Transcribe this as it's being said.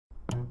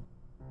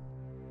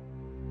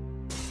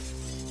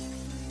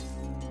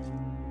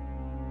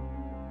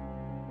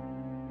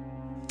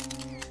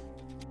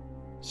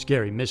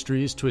Scary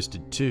Mysteries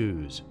Twisted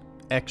Twos,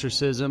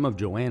 Exorcism of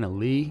Joanna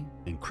Lee,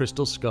 and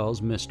Crystal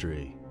Skulls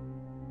Mystery.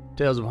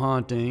 Tales of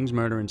hauntings,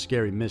 murder, and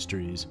scary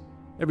mysteries.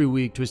 Every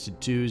week, Twisted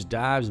Twos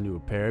dives into a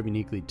pair of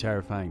uniquely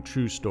terrifying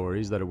true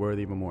stories that are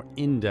worthy of a more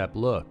in-depth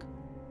look.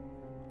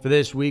 For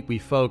this week, we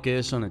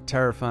focus on a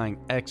terrifying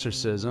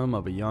exorcism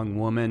of a young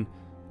woman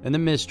and the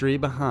mystery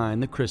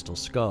behind the crystal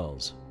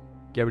skulls.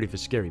 Get ready for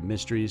Scary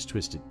Mysteries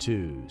Twisted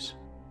Twos.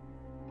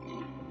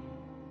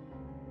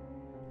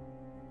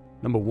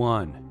 Number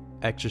 1.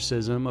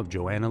 Exorcism of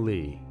Joanna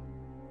Lee.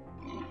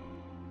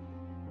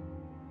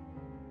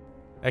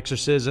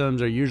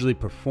 Exorcisms are usually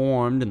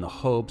performed in the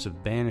hopes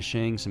of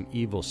banishing some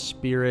evil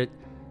spirit,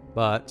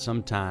 but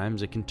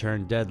sometimes it can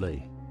turn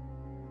deadly.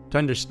 To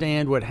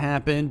understand what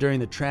happened during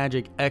the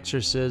tragic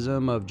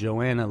exorcism of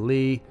Joanna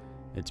Lee,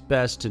 it's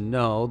best to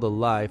know the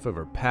life of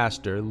her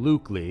pastor,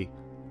 Luke Lee.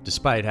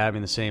 Despite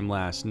having the same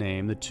last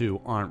name, the two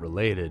aren't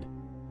related.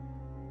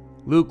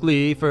 Luke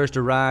Lee first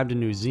arrived in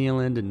New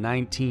Zealand in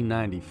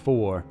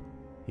 1994.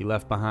 He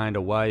left behind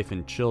a wife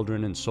and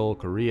children in Seoul,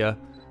 Korea,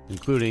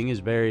 including his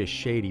various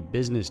shady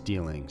business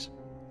dealings.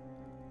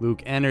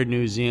 Luke entered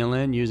New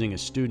Zealand using a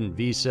student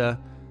visa,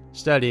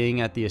 studying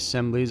at the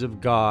Assemblies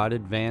of God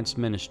Advanced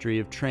Ministry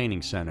of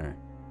Training Center.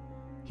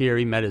 Here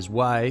he met his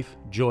wife,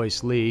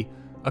 Joyce Lee,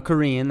 a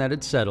Korean that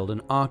had settled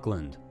in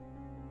Auckland.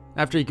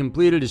 After he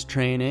completed his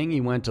training,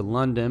 he went to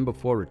London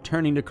before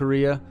returning to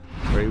Korea,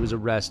 where he was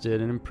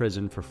arrested and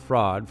imprisoned for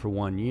fraud for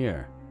 1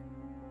 year.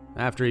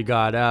 After he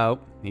got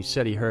out, he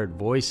said he heard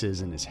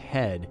voices in his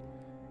head.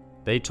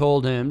 They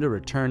told him to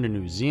return to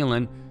New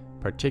Zealand,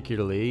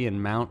 particularly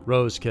in Mount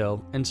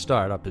Roskill, and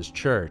start up his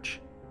church.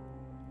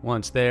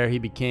 Once there, he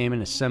became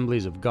an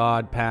Assemblies of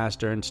God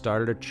pastor and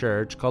started a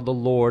church called the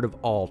Lord of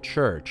All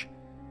Church.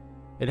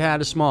 It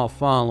had a small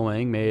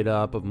following made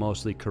up of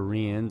mostly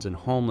Koreans and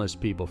homeless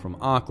people from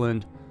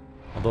Auckland.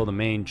 Although the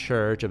main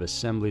church of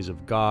Assemblies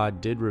of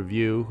God did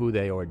review who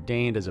they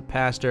ordained as a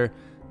pastor,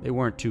 they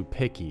weren't too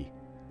picky.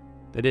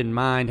 They didn't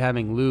mind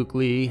having Luke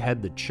Lee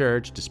head the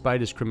church despite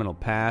his criminal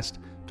past,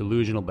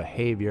 delusional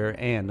behavior,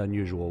 and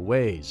unusual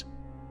ways.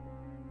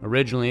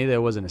 Originally,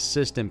 there was an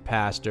assistant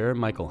pastor,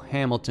 Michael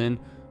Hamilton,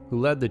 who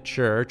led the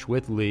church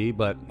with Lee,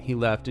 but he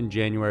left in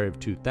January of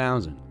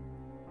 2000.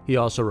 He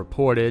also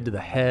reported to the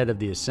head of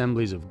the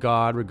Assemblies of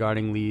God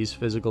regarding Lee's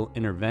physical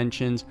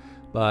interventions,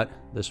 but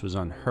this was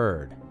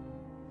unheard.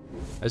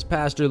 As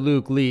Pastor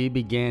Luke Lee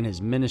began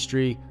his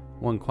ministry,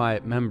 one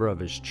quiet member of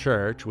his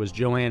church was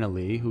Joanna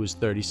Lee, who was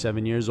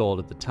 37 years old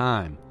at the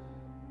time.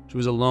 She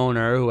was a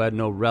loner who had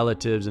no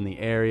relatives in the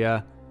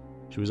area.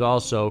 She was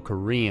also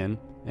Korean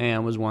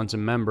and was once a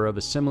member of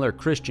a similar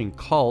Christian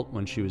cult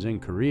when she was in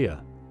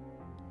Korea.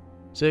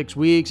 6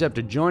 weeks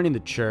after joining the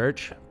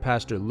church,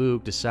 Pastor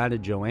Luke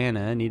decided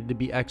Joanna needed to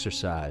be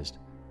exorcised.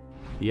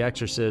 The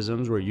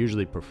exorcisms were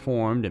usually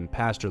performed in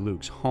Pastor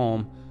Luke's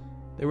home.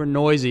 They were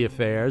noisy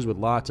affairs with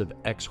lots of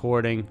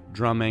exhorting,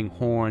 drumming,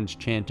 horns,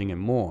 chanting,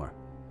 and more.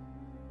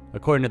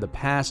 According to the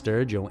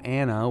pastor,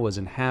 Joanna was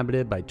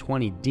inhabited by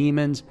 20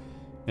 demons,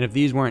 and if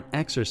these weren't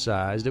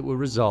exorcised, it would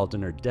result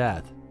in her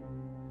death.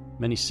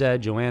 Many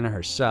said Joanna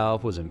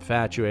herself was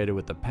infatuated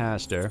with the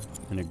pastor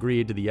and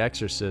agreed to the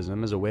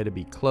exorcism as a way to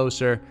be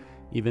closer,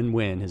 even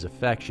win his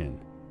affection.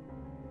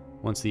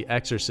 Once the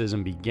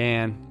exorcism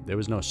began, there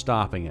was no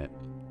stopping it.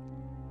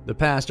 The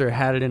pastor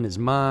had it in his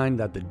mind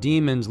that the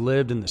demons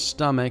lived in the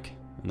stomach,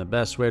 and the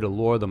best way to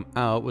lure them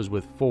out was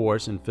with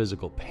force and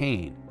physical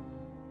pain.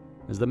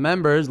 As the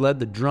members led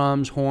the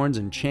drums, horns,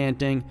 and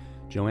chanting,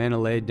 Joanna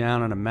laid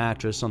down on a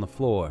mattress on the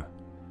floor.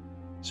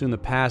 Soon the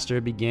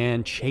pastor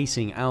began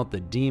chasing out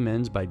the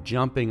demons by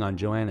jumping on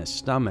Joanna's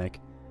stomach.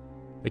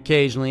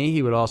 Occasionally,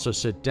 he would also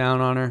sit down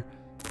on her.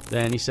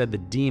 Then he said the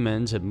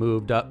demons had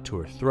moved up to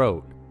her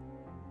throat.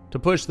 To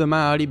push them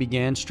out, he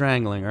began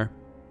strangling her.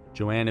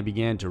 Joanna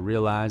began to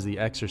realize the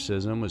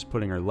exorcism was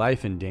putting her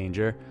life in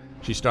danger.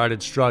 She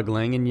started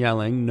struggling and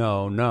yelling,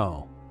 "No,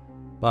 no."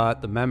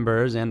 But the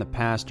members and the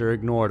pastor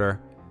ignored her,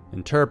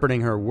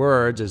 interpreting her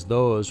words as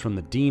those from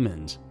the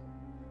demons.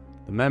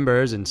 The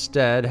members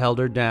instead held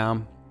her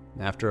down.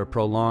 After a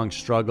prolonged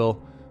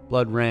struggle,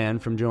 blood ran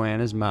from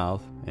Joanna's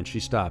mouth, and she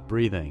stopped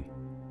breathing.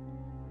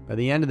 By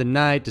the end of the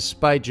night,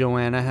 despite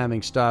Joanna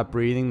having stopped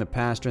breathing, the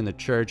pastor and the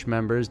church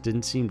members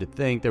didn't seem to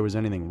think there was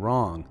anything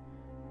wrong.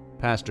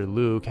 Pastor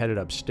Luke headed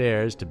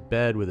upstairs to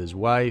bed with his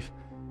wife.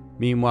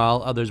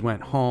 Meanwhile, others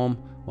went home,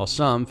 while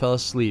some fell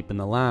asleep in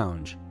the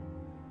lounge.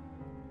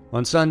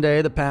 On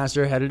Sunday, the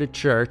pastor headed to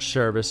church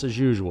service as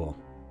usual.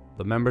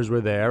 The members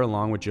were there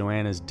along with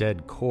Joanna's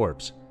dead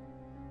corpse.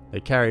 They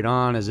carried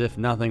on as if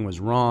nothing was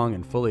wrong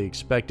and fully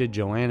expected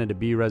Joanna to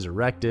be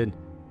resurrected.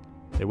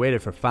 They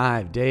waited for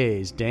 5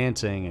 days,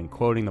 dancing and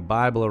quoting the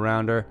Bible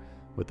around her,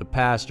 with the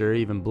pastor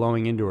even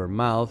blowing into her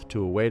mouth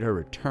to await her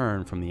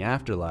return from the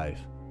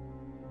afterlife.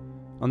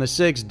 On the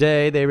 6th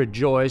day, they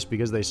rejoiced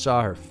because they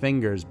saw her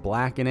fingers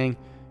blackening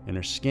and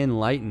her skin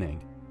lightening.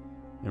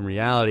 In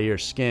reality, her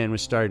skin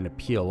was starting to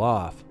peel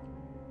off.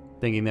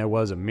 Thinking there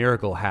was a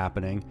miracle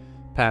happening,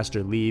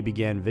 Pastor Lee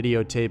began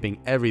videotaping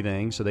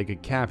everything so they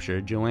could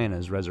capture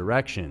Joanna's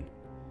resurrection.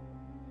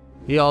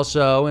 He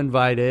also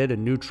invited a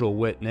neutral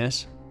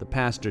witness, the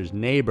pastor's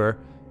neighbor,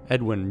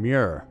 Edwin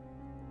Muir.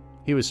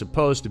 He was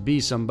supposed to be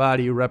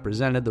somebody who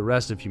represented the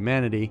rest of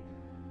humanity.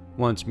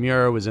 Once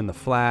Muir was in the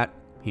flat,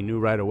 he knew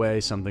right away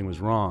something was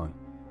wrong.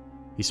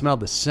 He smelled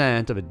the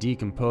scent of a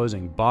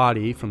decomposing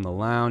body from the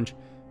lounge,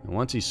 and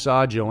once he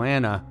saw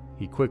Joanna,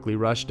 he quickly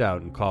rushed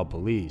out and called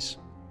police.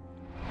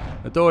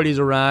 Authorities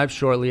arrived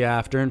shortly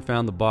after and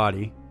found the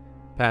body.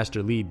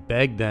 Pastor Lee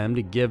begged them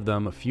to give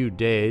them a few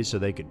days so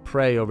they could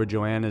pray over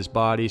Joanna's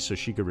body so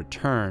she could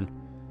return.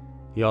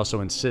 He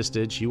also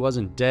insisted she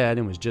wasn't dead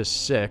and was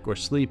just sick or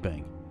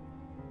sleeping.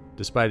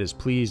 Despite his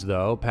pleas,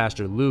 though,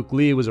 Pastor Luke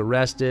Lee was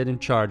arrested and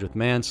charged with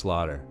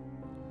manslaughter.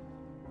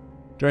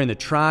 During the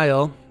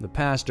trial, the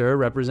pastor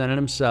represented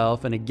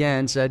himself and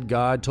again said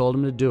God told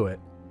him to do it.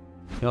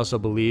 He also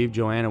believed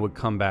Joanna would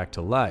come back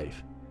to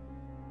life.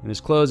 In his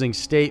closing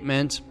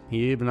statement,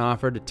 he even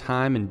offered a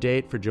time and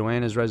date for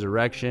Joanna's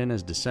resurrection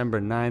as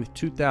December 9,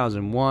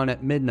 2001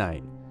 at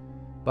midnight.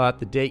 But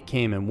the date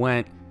came and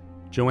went.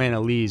 Joanna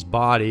Lee's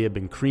body had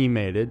been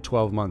cremated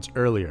 12 months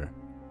earlier.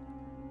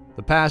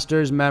 The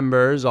pastor's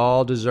members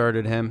all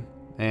deserted him,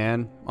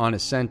 and on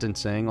his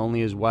sentencing,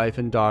 only his wife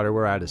and daughter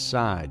were at his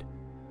side.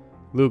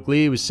 Luke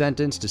Lee was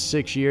sentenced to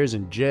 6 years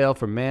in jail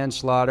for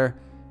manslaughter,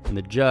 and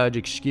the judge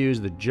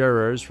excused the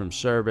jurors from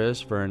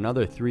service for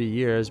another 3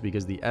 years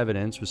because the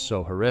evidence was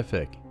so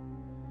horrific.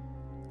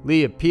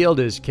 Lee appealed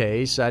his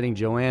case, citing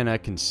Joanna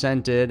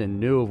consented and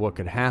knew of what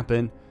could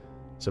happen.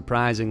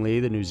 Surprisingly,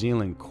 the New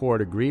Zealand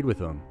court agreed with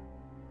him.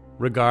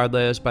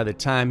 Regardless, by the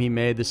time he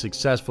made the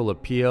successful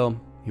appeal,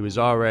 he was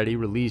already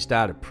released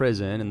out of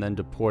prison and then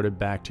deported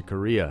back to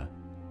Korea.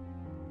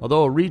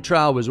 Although a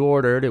retrial was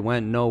ordered, it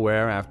went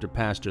nowhere after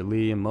Pastor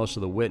Lee and most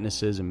of the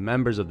witnesses and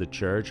members of the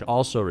church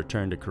also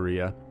returned to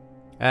Korea.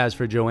 As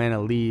for Joanna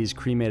Lee's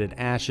cremated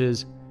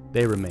ashes,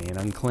 they remain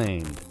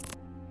unclaimed.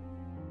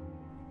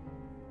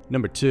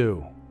 Number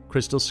 2.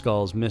 Crystal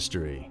Skulls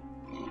Mystery.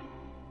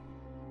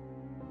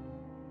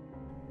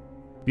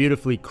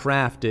 Beautifully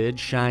crafted,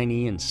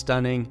 shiny, and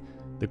stunning,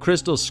 the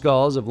crystal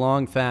skulls have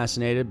long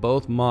fascinated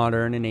both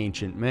modern and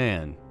ancient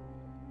man.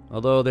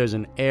 Although there's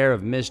an air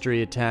of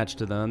mystery attached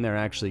to them, they're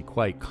actually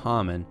quite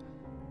common.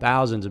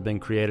 Thousands have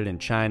been created in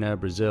China,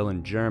 Brazil,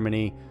 and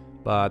Germany,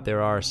 but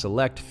there are a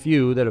select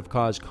few that have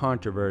caused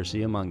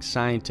controversy among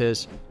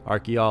scientists,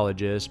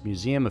 archaeologists,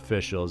 museum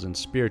officials, and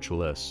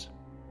spiritualists.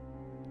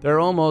 There are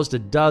almost a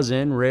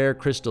dozen rare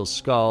crystal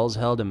skulls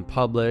held in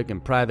public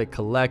and private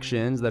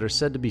collections that are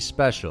said to be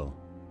special.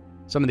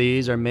 Some of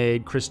these are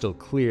made crystal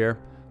clear,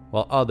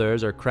 while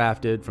others are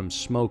crafted from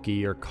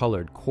smoky or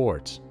colored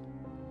quartz.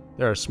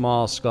 There are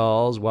small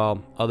skulls,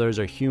 while others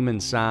are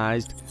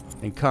human-sized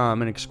and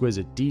come in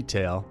exquisite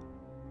detail.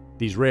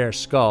 These rare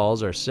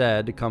skulls are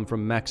said to come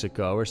from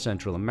Mexico or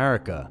Central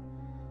America.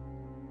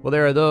 While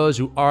there are those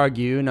who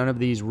argue none of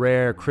these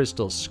rare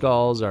crystal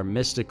skulls are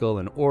mystical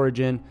in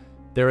origin,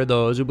 there are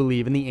those who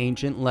believe in the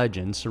ancient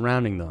legends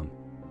surrounding them.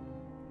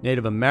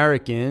 Native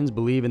Americans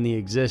believe in the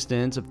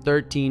existence of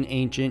 13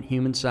 ancient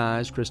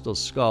human-sized crystal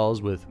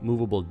skulls with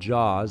movable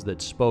jaws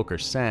that spoke or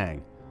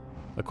sang.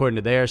 According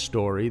to their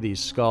story, these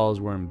skulls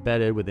were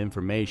embedded with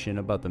information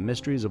about the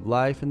mysteries of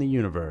life and the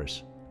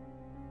universe.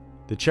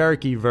 The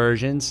Cherokee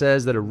version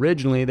says that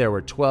originally there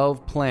were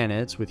 12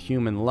 planets with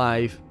human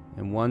life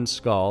and one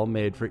skull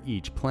made for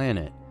each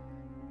planet.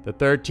 The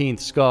 13th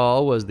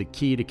skull was the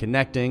key to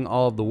connecting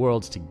all of the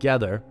worlds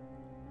together.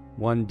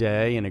 One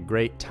day, in a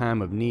great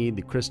time of need,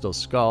 the crystal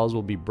skulls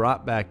will be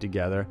brought back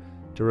together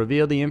to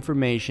reveal the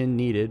information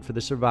needed for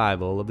the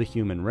survival of the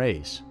human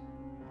race.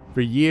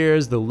 For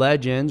years, the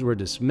legends were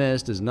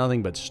dismissed as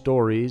nothing but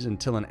stories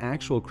until an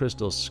actual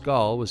crystal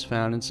skull was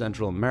found in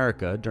Central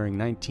America during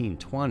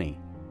 1920.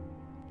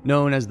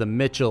 Known as the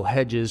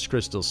Mitchell-Hedges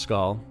crystal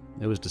skull,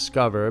 it was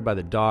discovered by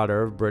the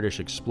daughter of British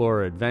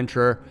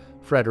explorer-adventurer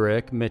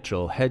Frederick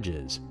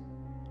Mitchell-Hedges.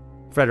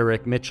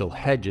 Frederick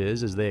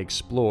Mitchell-Hedges as they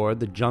explored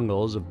the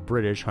jungles of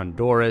British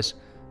Honduras,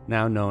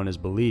 now known as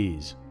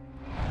Belize.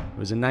 It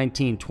was in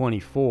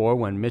 1924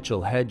 when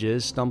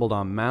Mitchell-Hedges stumbled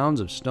on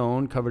mounds of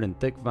stone covered in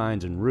thick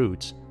vines and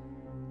roots.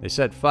 They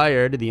set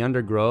fire to the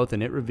undergrowth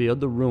and it revealed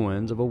the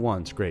ruins of a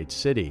once great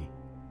city.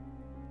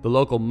 The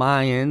local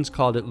Mayans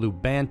called it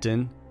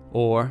Lubanton,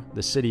 or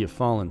the City of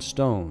Fallen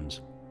Stones.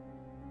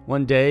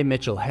 One day,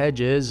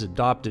 Mitchell-Hedges'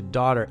 adopted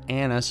daughter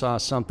Anna saw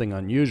something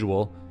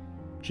unusual.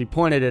 She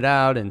pointed it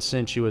out, and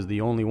since she was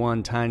the only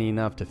one tiny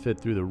enough to fit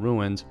through the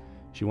ruins,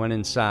 she went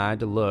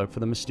inside to look for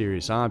the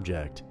mysterious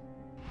object.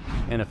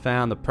 Anna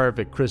found the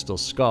perfect crystal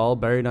skull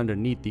buried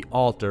underneath the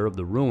altar of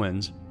the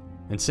ruins,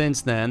 and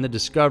since then the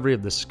discovery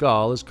of the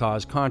skull has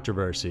caused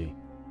controversy.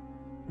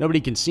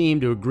 Nobody can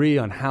seem to agree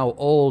on how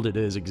old it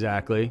is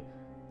exactly.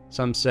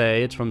 Some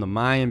say it's from the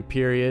Mayan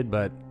period,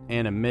 but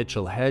Anna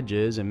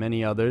Mitchell-Hedges and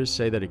many others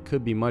say that it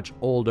could be much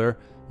older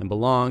and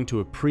belong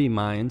to a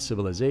pre-Mayan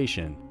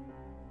civilization.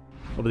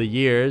 Over the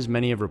years,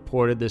 many have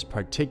reported this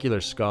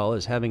particular skull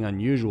as having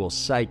unusual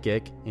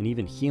psychic and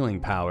even healing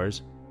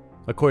powers.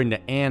 According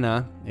to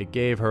Anna, it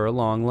gave her a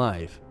long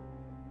life.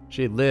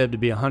 She had lived to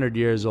be 100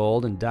 years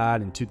old and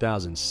died in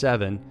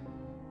 2007.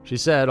 She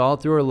said all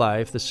through her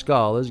life the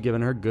skull has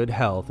given her good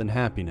health and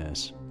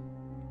happiness.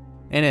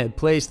 Anna had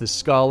placed the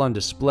skull on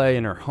display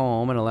in her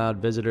home and allowed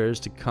visitors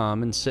to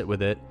come and sit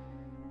with it.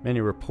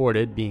 Many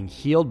reported being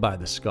healed by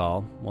the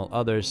skull, while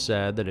others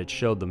said that it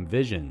showed them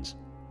visions.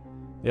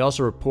 They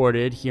also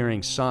reported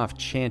hearing soft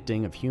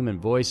chanting of human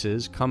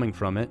voices coming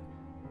from it.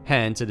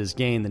 Hence, it has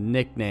gained the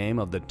nickname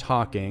of the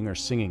talking or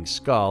singing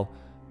skull,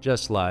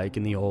 just like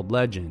in the old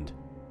legend.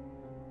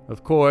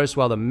 Of course,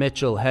 while the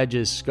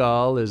Mitchell-Hedges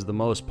skull is the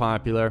most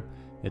popular,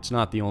 it's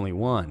not the only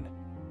one.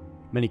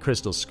 Many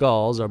crystal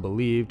skulls are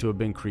believed to have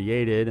been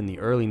created in the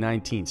early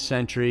 19th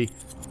century,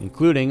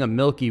 including a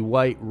milky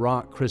white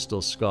rock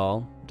crystal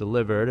skull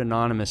delivered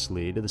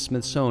anonymously to the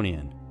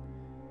Smithsonian.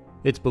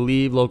 It's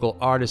believed local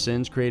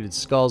artisans created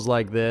skulls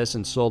like this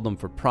and sold them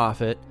for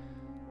profit.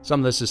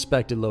 Some of the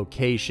suspected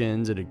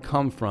locations it had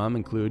come from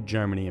include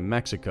Germany and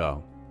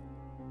Mexico.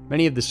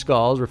 Many of the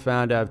skulls were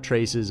found to have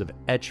traces of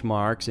etch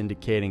marks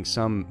indicating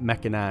some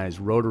mechanized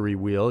rotary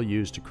wheel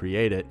used to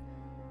create it.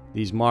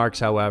 These marks,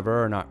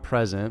 however, are not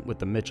present with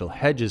the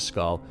Mitchell-Hedges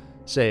skull,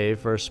 save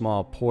for a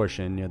small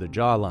portion near the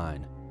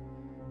jawline.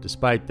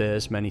 Despite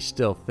this, many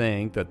still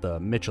think that the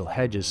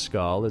Mitchell-Hedges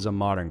skull is a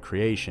modern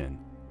creation.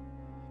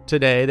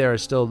 Today, there are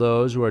still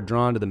those who are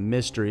drawn to the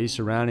mystery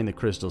surrounding the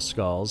crystal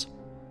skulls.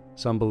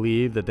 Some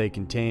believe that they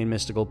contain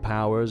mystical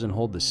powers and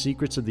hold the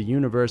secrets of the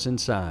universe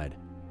inside.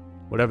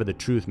 Whatever the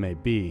truth may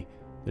be,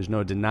 there's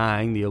no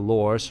denying the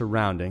allure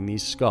surrounding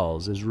these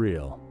skulls is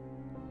real.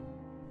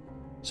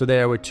 So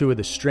there were two of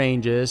the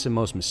strangest and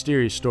most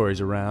mysterious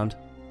stories around.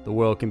 The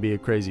world can be a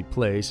crazy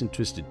place, and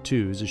Twisted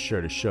Twos is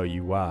sure to show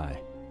you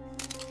why.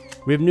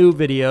 We have new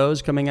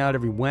videos coming out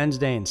every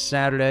Wednesday and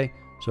Saturday,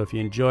 so if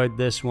you enjoyed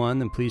this one,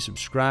 then please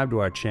subscribe to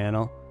our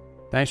channel.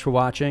 Thanks for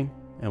watching,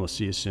 and we'll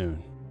see you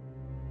soon.